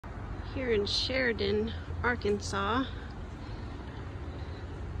here in Sheridan, Arkansas.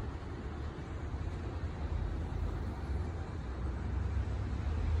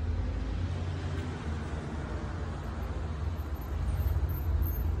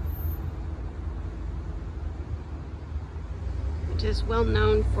 Which is well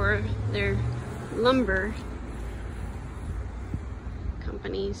known for their lumber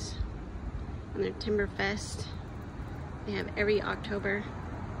companies and their Timber Fest. They have every October.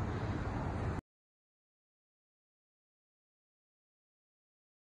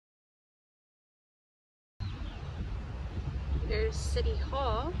 There's City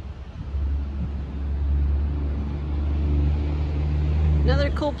Hall. Another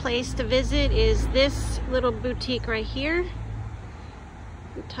cool place to visit is this little boutique right here,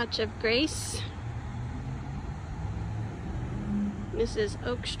 A Touch of Grace. This is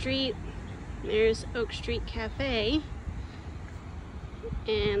Oak Street. There's Oak Street Cafe.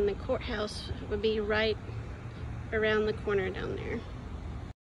 And the courthouse would be right around the corner down there.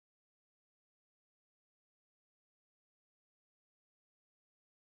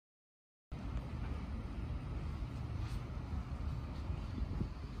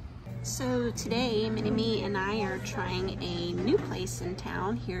 So today, Minnie and I are trying a new place in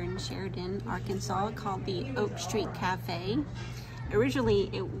town here in Sheridan, Arkansas, called the Oak Street Cafe. Originally,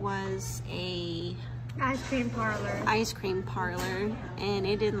 it was a ice cream parlor, and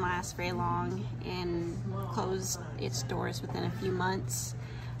it didn't last very long and closed its doors within a few months.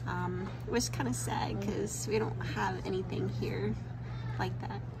 It was kind of sad because we don't have anything here like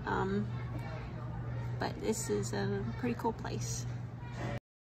that. But this is a pretty cool place.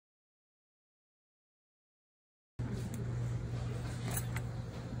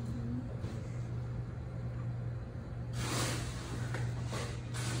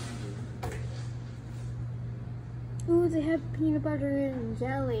 Ooh, they have peanut butter and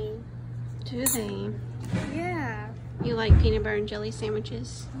jelly. Do they? Yeah. You like peanut butter and jelly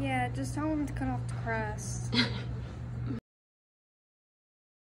sandwiches? Yeah, just tell them to cut off the crust.